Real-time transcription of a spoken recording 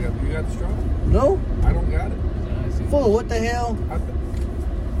got the straw? No? I don't got it. Fool, what the hell?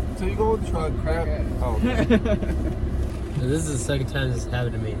 So you go with the straw and crap? Oh, okay. This is the second time this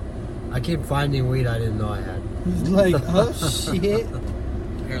happened to me. I keep finding weed I didn't know I had. He's like, oh shit.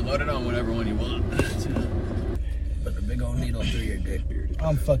 Here, load it on whatever one you want. Put a big old needle through your dick.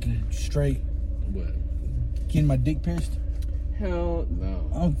 I'm fucking straight. What? Getting my dick pierced? Hell no.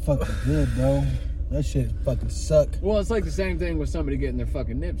 I'm fucking good, bro. That shit fucking suck. Well, it's like the same thing with somebody getting their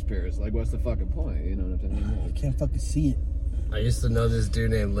fucking nips pierced. Like, what's the fucking point? You know what I'm saying? I can't fucking see it. I used to know this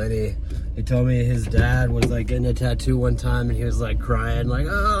dude named Lenny. He told me his dad was like getting a tattoo one time and he was like crying like,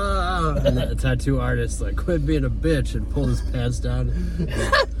 ah, and the tattoo artist like quit being a bitch and pulled his pants down.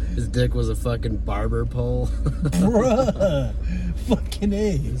 His dick was a fucking barber pole. Bruh, fucking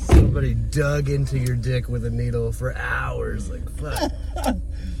A. Somebody dug into your dick with a needle for hours, like fuck.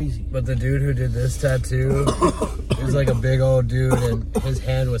 Crazy. But the dude who did this tattoo, he was like a big old dude and his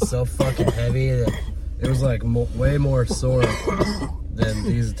hand was so fucking heavy that it was like way more sore than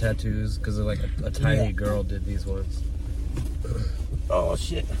these tattoos because like a tiny girl did these ones. Oh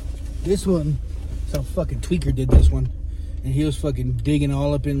shit. This one, some fucking tweaker did this one. And he was fucking digging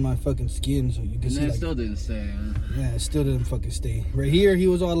all up in my fucking skin so you can see And that like, still didn't stay, huh? yeah, it still didn't fucking stay. Right here, he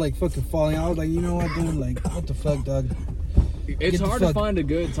was all like fucking falling. I was like, you know what, dude? Like, what the fuck, dog? It's hard to find a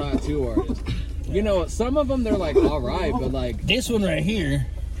good tattoo artist. You know, some of them, they're like, all right, but like... This one right here,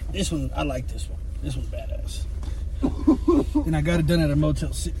 this one, I like this one. This one's badass. And I got it done at a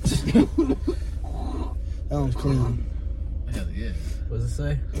Motel 6. That one's clean. Hell yeah. What does it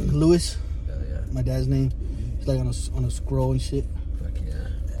say? Lewis, Hell yeah. my dad's name. It's like on a scroll and shit. Fuck yeah.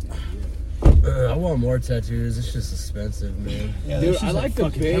 I want more tattoos. It's just expensive, man. Yeah, Dude, this I is like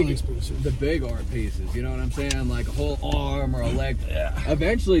like the big art pieces. You know what I'm saying? Like a whole arm or a leg. Yeah.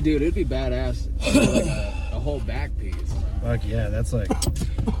 Eventually, dude, it'd be badass. Like a whole back piece. Fuck yeah, that's like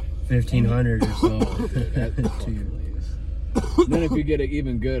 1,500 or so. Then if you get an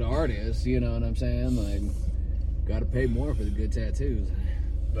even good artist, you know what I'm saying? Like, gotta pay more for the good tattoos.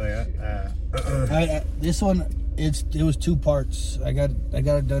 This one, it was 2 parts. I got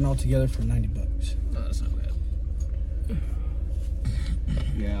it done all together for $90. No, that's not bad.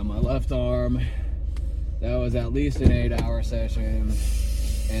 Yeah, my left arm, that was at least an 8-hour session,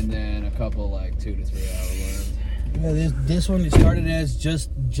 and then a couple like 2 to 3 hour ones. Yeah, this one, it started as just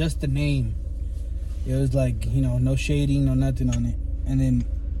the name. It was like, you know, no shading, no nothing on it. And then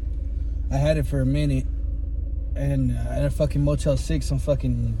I had it for a minute, and at a fucking Motel 6, some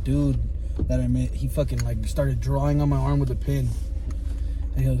fucking dude that I met, he fucking like started drawing on my arm with a pen.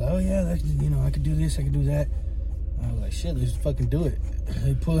 And he was like, oh yeah, that's, you know, I could do this, I could do that. I was like, shit, let's fucking do it.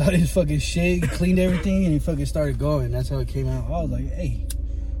 He pulled out his fucking shit, cleaned everything, and he fucking started going. That's how it came out. I was like, hey,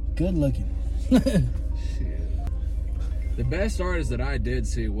 good looking. The best artist that I did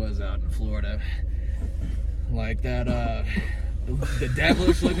see was out in Florida. Like that, the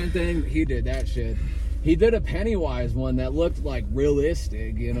devilish looking thing, he did that shit. He did a Pennywise one that looked like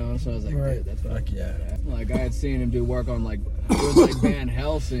realistic, you know, so I was like, Right. dude, that's Fuck fucking yeah. badass. Like, I had seen him do work on, like, it was like Van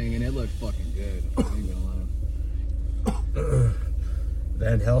Helsing, and it looked fucking good. I ain't gonna lie.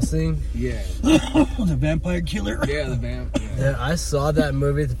 Van Helsing? Yeah. The vampire killer. Yeah, the vamp. Yeah. Yeah, I saw that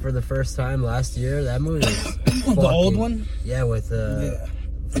movie for the first time last year. That movie was The old one? Yeah, with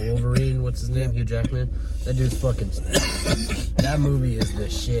Wolverine, what's his name? Hugh Jackman. That dude's fucking... That movie is the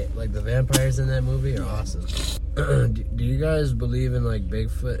shit. Like, the vampires in that movie are awesome. Do you guys believe in, like,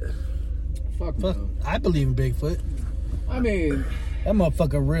 Bigfoot? Fuck no. I believe in Bigfoot. I mean... That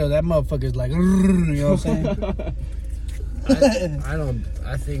motherfucker real. That motherfucker's like, you know what I'm saying?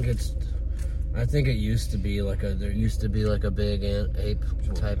 I think it used to be like there used to be like a big ape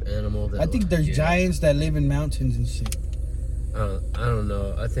type animal. That I think there's giants that live in mountains and shit. I don't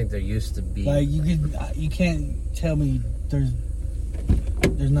know. I think there used to be. Like you can't tell me there's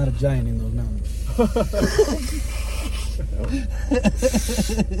not a giant in those mountains.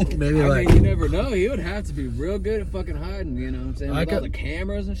 Maybe I like mean, you never know. He would have to be real good at fucking hiding, you know what I'm saying? With all the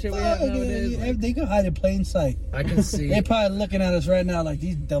cameras and shit we have nowadays. Yeah, they can hide in plain sight. I can see. They're probably looking at us right now like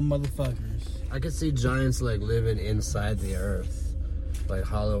these dumb motherfuckers. I can see giants like living inside the earth, like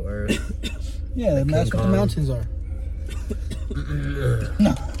hollow earth. Yeah, Like that's King what Kong. the mountains are.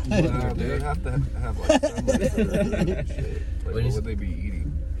 Nah, they have to have like sunlight for that shit. Like, what would they be eating?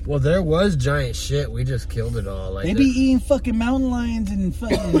 Well, there was giant shit. We just killed it all. Like They be eating fucking mountain lions and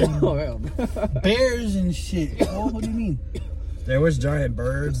fucking Oh, hell. bears and shit. Oh, what do you mean? there was giant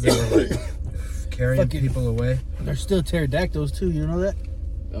birds that were like carrying Fucking- people away. There's still pterodactyls too. You know that?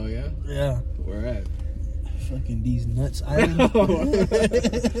 Oh, yeah? Yeah. Where at? fucking these nuts island.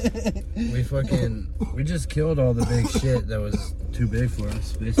 We just killed all the big shit that was too big for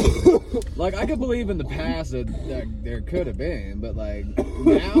us, basically. Like, I could believe in the past that there could have been, but like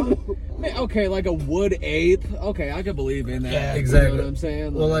now, man, okay, like a wood ape. Okay, I could believe in that. Yeah, exactly. You know what I'm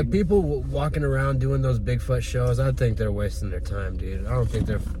saying? Well, like people walking around doing those Bigfoot shows, I think they're wasting their time, dude. I don't think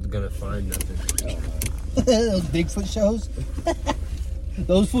they're gonna find nothing. Those Bigfoot shows.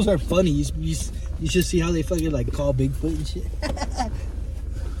 Those fools are funny. You should see how they fucking like call Bigfoot and shit.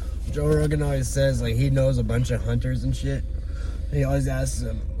 Joe Rogan always says like he knows a bunch of hunters and shit. He always asks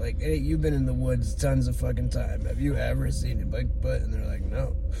them like, "Hey, you've been in the woods tons of fucking time. Have you ever seen a Bigfoot?" And they're like,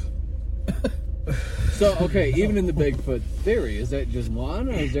 "No." So, okay, even in the Bigfoot theory, is that just one,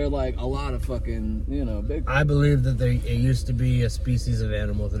 or is there like a lot of fucking, Bigfoot? I believe that it used to be a species of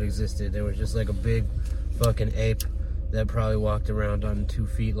animal that existed. There was just like a big fucking ape that probably walked around on 2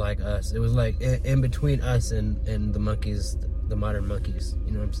 feet like us. It was like in between us and the monkeys, the modern monkeys.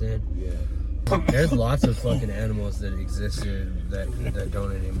 You know what I'm saying? Yeah. There's lots of fucking animals that existed that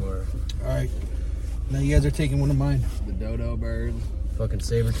don't anymore. All right, now you guys are taking one of mine. The dodo birds. Fucking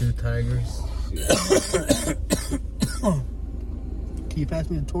saber-toothed tigers. Can you pass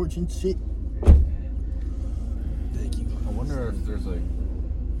me the torch and shit? Thank you. I wonder if there's like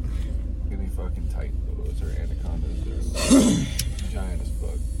any fucking titans or anacondas or giant as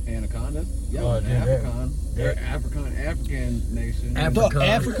fuck. Anaconda? Yeah, Oh, dude, They're African nation. African.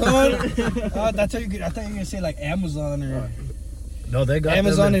 African? I thought you were gonna say like Amazon or No, they got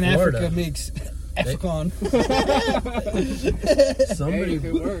Amazon them in and Florida. Africa mix. African. Somebody, Hey, if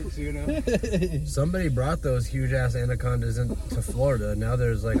it works, somebody brought those huge ass anacondas into Florida. Now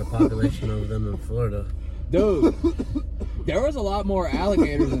there's like a population of them in Florida. Dude, there was a lot more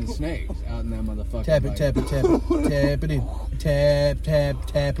alligators than snakes out in that motherfucker. Tap it, tap it, tap it, tap it in. Tap, tap,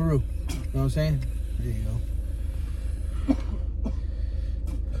 tap-a-roo. You know what I'm saying? There you go.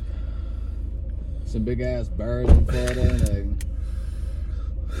 Some big ass birds in Florida, like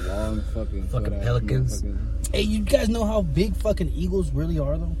long fucking pelicans. Hey, you guys know how big fucking eagles really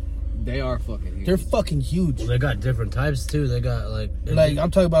are, though? They are fucking huge. They're fucking huge. Well, they got different types too. They got like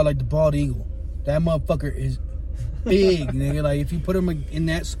I'm talking about like the bald eagle. That motherfucker is big, nigga. Like if you put him in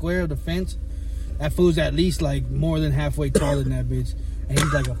that square of the fence, that fool's at least like more than halfway taller than that bitch, and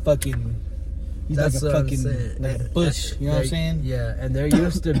he's like a fucking. That's like what a I'm fucking saying. like a bush. You know what I'm saying? Yeah, and there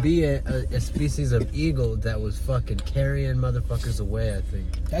used to be a species of eagle that was fucking carrying motherfuckers away. I think.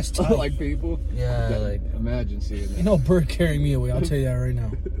 That's tight. like people. Yeah, like imagine seeing that. You know, a bird carrying me away. I'll tell you that right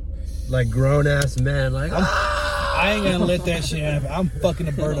now. like grown ass men. Like I ain't gonna let that shit happen. I'm fucking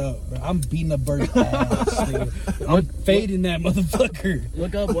a bird up, bro. I'm beating a bird's ass, nigga. I'm fading that motherfucker.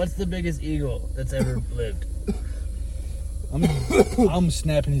 look up what's the biggest eagle that's ever lived. I'm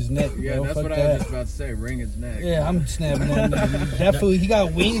snapping his neck, bro. Yeah, that's Fuck what I that. was just about to say. Wring his neck. Yeah, I'm snapping that nigga. That fool, he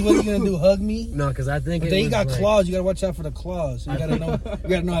got wings. What are you gonna do? Hug me? No, because I think But it then he was got like, claws. You gotta watch out for the claws. So you gotta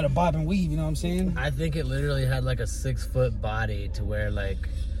know how to bob and weave. You know what I'm saying? I think it literally had like a 6-foot body to where like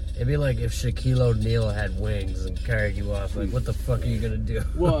it'd be like if Shaquille O'Neal had wings and carried you off. Like, what the fuck are you gonna do?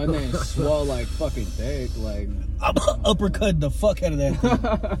 Well, and then swell like fucking thick, like. I'm uppercutting the fuck out of that thing.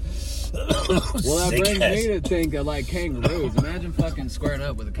 Well, that Sick brings ass. me to think of like kangaroos. Imagine fucking squaring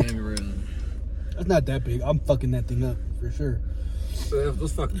up with a kangaroo. That's not that big. I'm fucking that thing up for sure.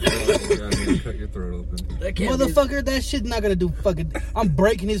 Those fucking claws cut your throat open. That can't be- Motherfucker, that shit not gonna do fucking. I'm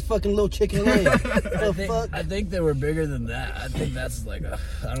breaking his fucking little chicken leg. The fuck? I think they were bigger than that. I think that's like a.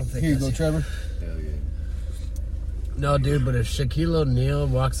 I don't think. Here you go, that's- Trevor. Hell yeah. No, dude, but if Shaquille O'Neal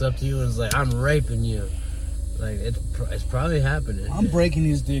walks up to you and is like, "I'm raping you," like it's probably happening. I'm breaking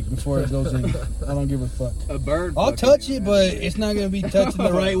his dick before it goes in. I don't give a fuck. A bird. I'll fucking touch you, it, man. but it's not gonna be touching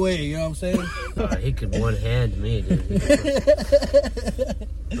the right way. You know what I'm saying? He could one hand me, dude.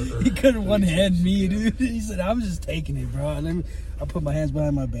 He couldn't one hand me, dude. He said, "I'm just taking it, bro. I'll put my hands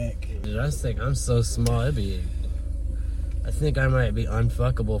behind my back." Dude, I just think I'm so small. I think I might be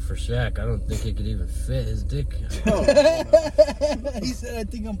unfuckable for Shaq. I don't think he could even fit his dick. He said, "I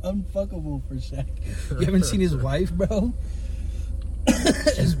think I'm unfuckable for Shaq." You haven't seen his wife, bro?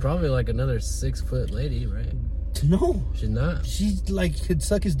 She's probably like another 6-foot lady, right? No, She's not. she's like could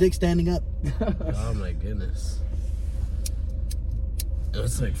suck his dick standing up. Oh my goodness.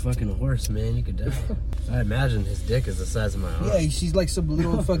 It's like fucking a horse, man. You could die. I imagine his dick is the size of my arm. Yeah, she's like some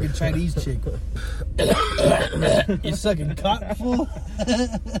little fucking Chinese chick. You sucking cock, fool?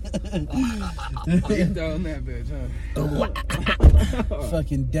 Get down that bitch, huh?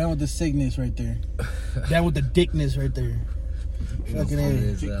 Fucking down with the sickness right there. Down with the dickness right there. Fucking It A.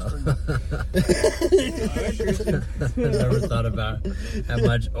 is, I never thought about how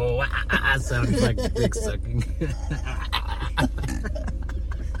much sounds like dick sucking.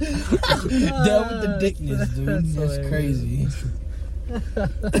 Down with the dickness, dude. That's crazy.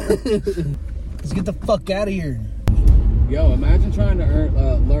 Let's get the fuck out of here. Yo, imagine trying to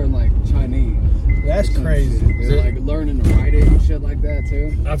learn like Chinese. That's crazy. Dude, like learning to write it and shit like that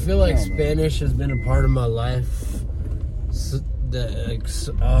too. I feel like Hell no. Spanish has been a part of my life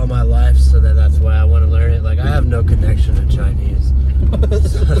all my life, so that's why I want to learn it. Like, I have no connection to Chinese.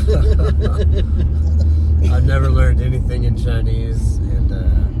 I've never learned anything in Chinese, and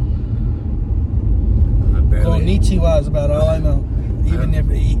I barely. Konnichiwa is about all I know. Even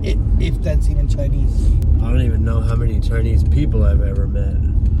if that's even Chinese. I don't even know how many Chinese people I've ever met.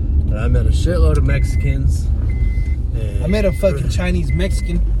 But I met a shitload of Mexicans. I met a fucking Chinese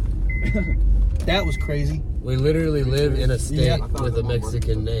Mexican. That was crazy. We literally live in a state with a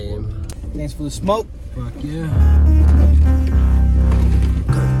Mexican name. Thanks for the smoke. Fuck yeah.